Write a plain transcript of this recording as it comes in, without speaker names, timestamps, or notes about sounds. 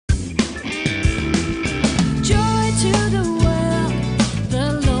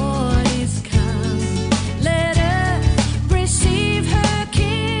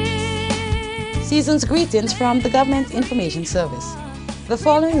Season's greetings from the Government Information Service. The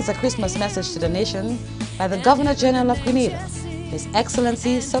following is a Christmas message to the nation by the Governor General of Grenada, His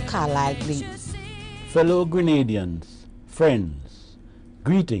Excellency Sir Carlyle Glean. Fellow Grenadians, friends,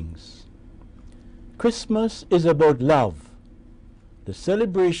 greetings. Christmas is about love, the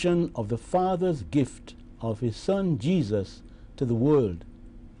celebration of the Father's gift of His Son Jesus to the world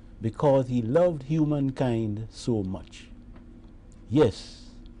because He loved humankind so much. Yes,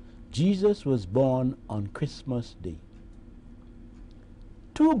 Jesus was born on Christmas Day.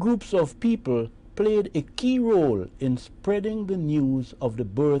 Two groups of people played a key role in spreading the news of the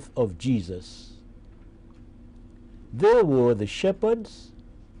birth of Jesus. They were the shepherds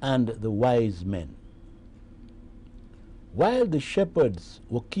and the wise men. While the shepherds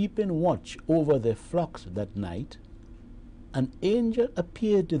were keeping watch over their flocks that night, an angel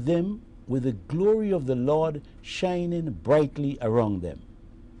appeared to them with the glory of the Lord shining brightly around them.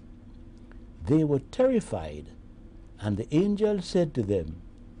 They were terrified, and the angel said to them,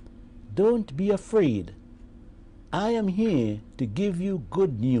 "Don't be afraid. I am here to give you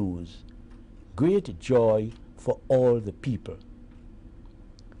good news, great joy for all the people.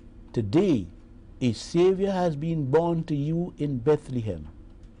 Today, a Savior has been born to you in Bethlehem.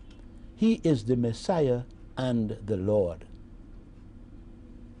 He is the Messiah and the Lord.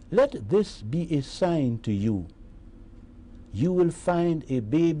 Let this be a sign to you. You will find a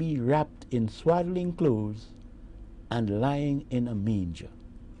baby wrapped in swaddling clothes and lying in a manger."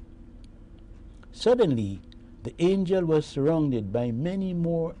 Suddenly, the angel was surrounded by many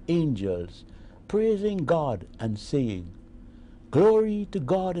more angels, praising God and saying, "Glory to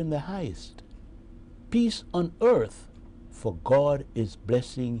God in the highest, peace on earth, for God is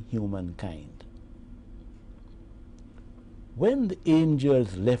blessing humankind." When the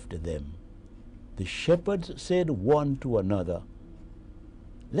angels left them, the shepherds said one to another,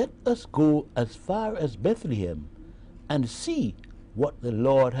 "Let us go as far as Bethlehem and see what the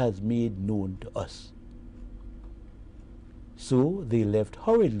Lord has made known to us." So they left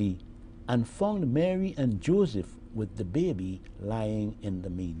hurriedly and found Mary and Joseph with the baby lying in the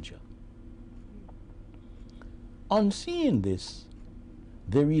manger. On seeing this,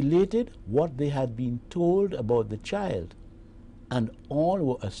 they related what they had been told about the child, and all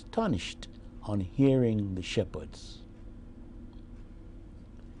were astonished on hearing the shepherds.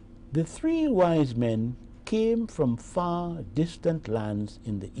 The three wise men came from far distant lands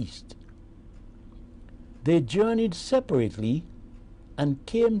in the east. They journeyed separately and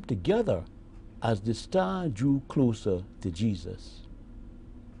came together as the star drew closer to Jesus.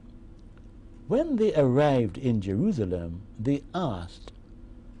 When they arrived in Jerusalem, they asked,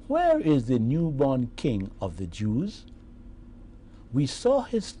 "Where is the newborn King of the Jews? We saw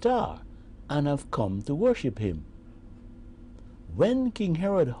his star and have come to worship him." When King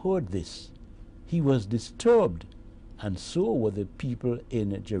Herod heard this, he was disturbed, and so were the people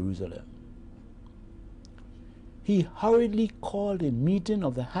in Jerusalem. He hurriedly called a meeting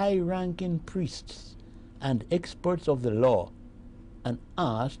of the high-ranking priests and experts of the law and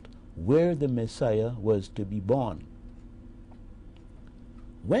asked where the Messiah was to be born.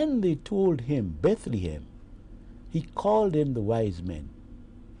 When they told him Bethlehem, he called in the wise men.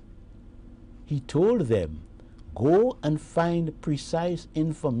 He told them, "Go and find precise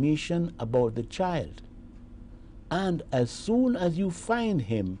information about the child, and as soon as you find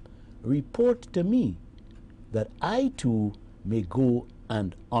him, report to me, that I too may go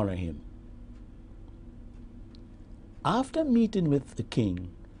and honor him." After meeting with the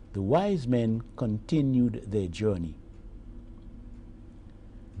king, the wise men continued their journey.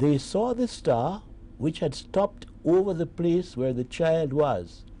 They saw the star, which had stopped over the place where the child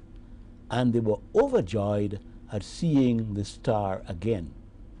was, and they were overjoyed at seeing the star again.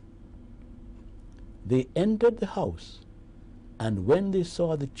 They entered the house, and when they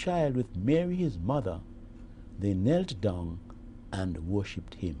saw the child with Mary his mother, they knelt down and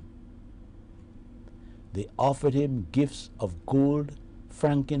worshipped him. They offered him gifts of gold,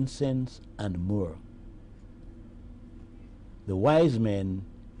 frankincense, and myrrh. The wise men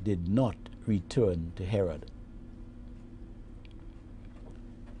did not return to Herod.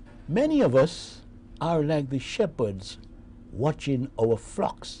 Many of us are like the shepherds watching our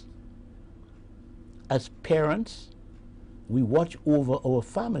flocks. As parents, we watch over our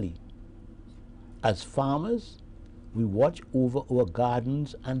family. As farmers, we watch over our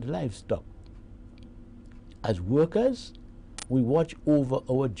gardens and livestock. As workers, we watch over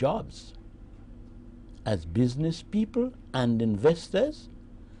our jobs. As business people and investors,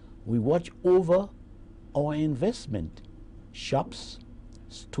 we watch over our investment, shops,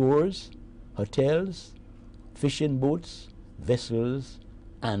 stores, hotels, fishing boats, vessels,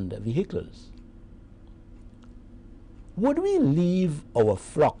 and vehicles. Would we leave our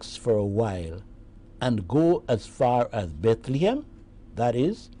flocks for a while and go as far as Bethlehem, that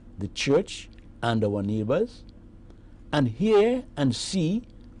is, the church and our neighbors, and hear and see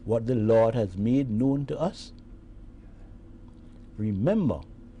what the Lord has made known to us? Remember,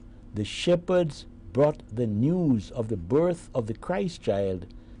 the shepherds brought the news of the birth of the Christ child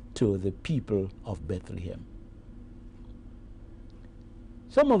to the people of Bethlehem.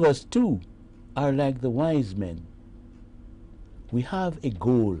 Some of us too are like the wise men. We have a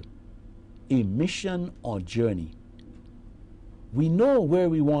goal, a mission or journey. We know where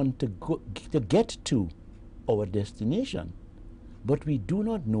we want to get to, our destination, but we do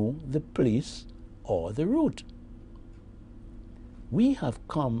not know the place or the route. We have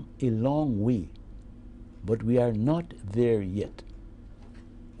come a long way, but we are not there yet.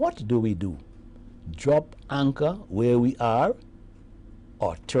 What do we do? Drop anchor where we are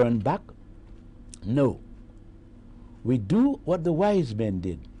or turn back? No. We do what the wise men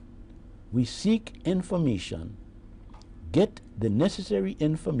did. We seek information, get the necessary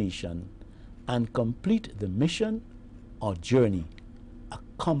information, and complete the mission or journey,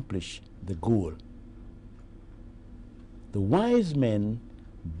 accomplish the goal. The wise men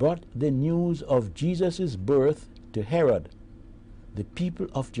brought the news of Jesus' birth to Herod, the people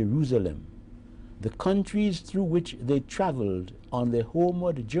of Jerusalem, the countries through which they traveled on their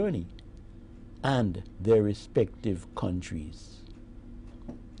homeward journey, and their respective countries.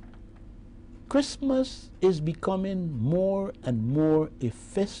 Christmas is becoming more and more a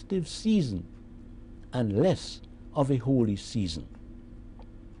festive season and less of a holy season.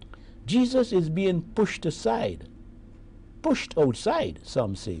 Jesus is being pushed aside, pushed outside,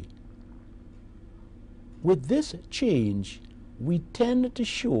 some say. With this change, we tend to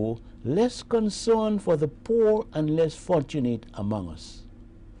show less concern for the poor and less fortunate among us.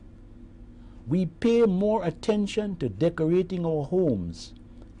 We pay more attention to decorating our homes,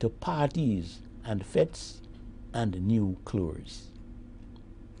 to parties and fetes and new clothes.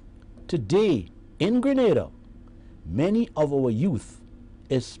 Today, in Grenada, many of our youth,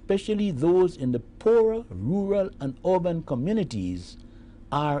 especially those in the poorer rural and urban communities,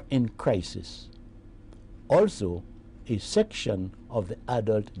 are in crisis. Also, a section of the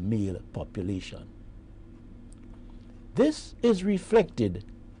adult male population. This is reflected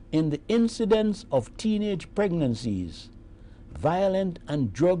in the incidence of teenage pregnancies, violent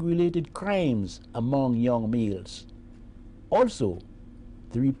and drug-related crimes among young males. Also,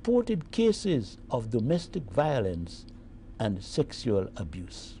 the reported cases of domestic violence and sexual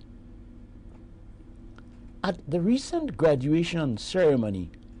abuse. At the recent graduation ceremony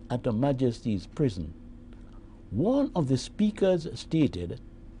at Her Majesty's prison, one of the speakers stated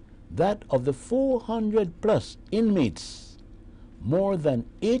that of the 400 plus inmates, more than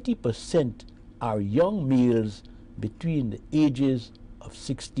 80% are young males between the ages of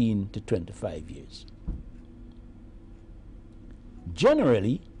 16 to 25 years.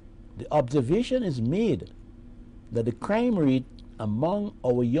 Generally, the observation is made that the crime rate among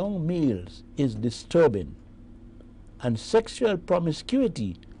our young males is disturbing, and sexual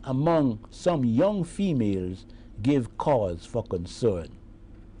promiscuity among some young females give cause for concern.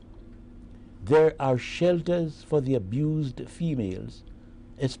 There are shelters for the abused females,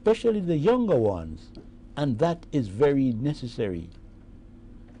 especially the younger ones, and that is very necessary.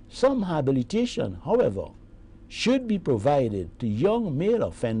 Some habilitation, however, should be provided to young male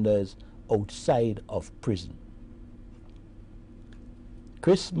offenders outside of prison.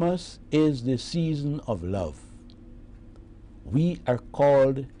 Christmas is the season of love. We are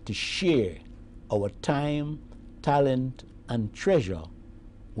called to share our time, talent, and treasure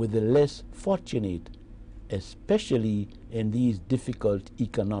with the less fortunate, especially in these difficult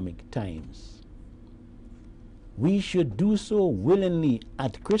economic times. We should do so willingly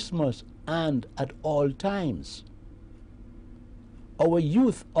at Christmas and at all times. Our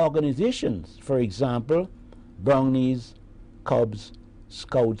youth organizations, for example, Brownies, Cubs,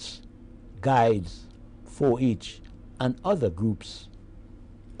 Scouts, Guides, 4-H, and other groups,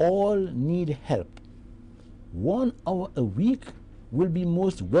 all need help. 1 hour a week will be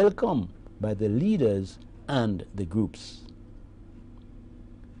most welcome by the leaders and the groups.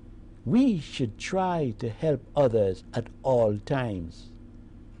 We should try to help others at all times.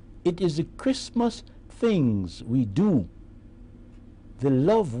 It is the Christmas things we do, the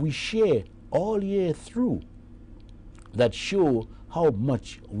love we share all year through, that show how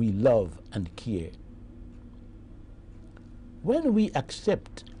much we love and care. When we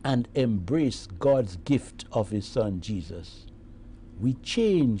accept and embrace God's gift of His Son Jesus, we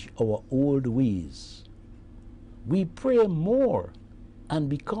change our old ways. We pray more and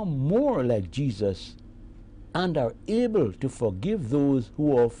become more like Jesus and are able to forgive those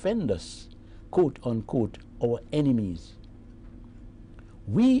who offend us, quote unquote, our enemies.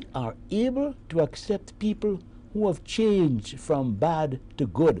 We are able to accept people who have changed from bad to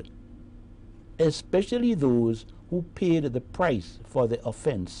good, especially those who paid the price for the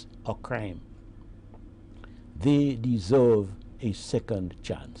offense or crime. They deserve a second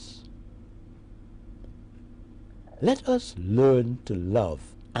chance. Let us learn to love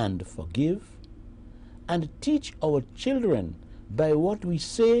and forgive, and teach our children by what we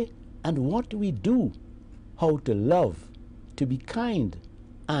say and what we do how to love, to be kind,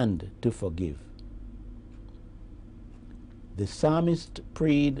 and to forgive. The psalmist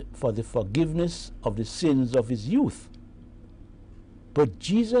prayed for the forgiveness of the sins of his youth. But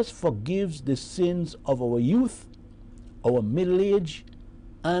Jesus forgives the sins of our youth, our middle age,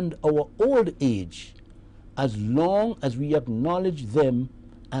 and our old age, as long as we acknowledge them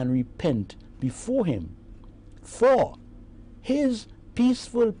and repent before him. For his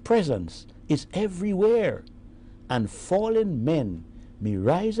peaceful presence is everywhere, and fallen men may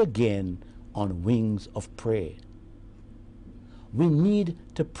rise again on wings of prayer. We need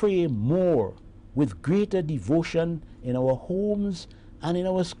to pray more with greater devotion in our homes and in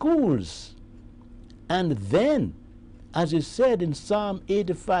our schools. And then, as is said in Psalm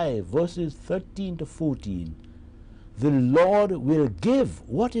 85, verses 13 to 14, the Lord will give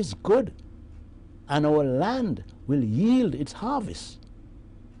what is good, and our land will yield its harvest.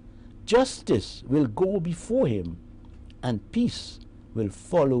 Justice will go before him, and peace will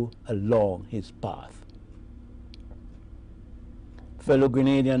follow along his path. Fellow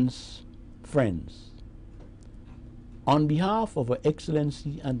Grenadians, friends, on behalf of Her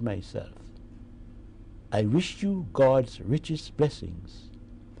Excellency and myself, I wish you God's richest blessings,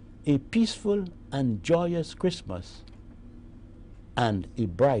 a peaceful and joyous Christmas, and a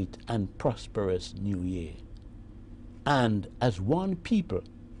bright and prosperous New Year. And as one people,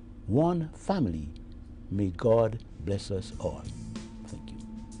 one family, may God bless us all. Thank you.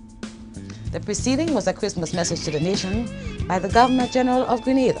 The preceding was a Christmas message to the nation by the Governor General of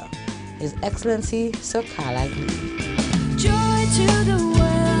Grenada, His Excellency Sir Carlyle Glean. Joy to the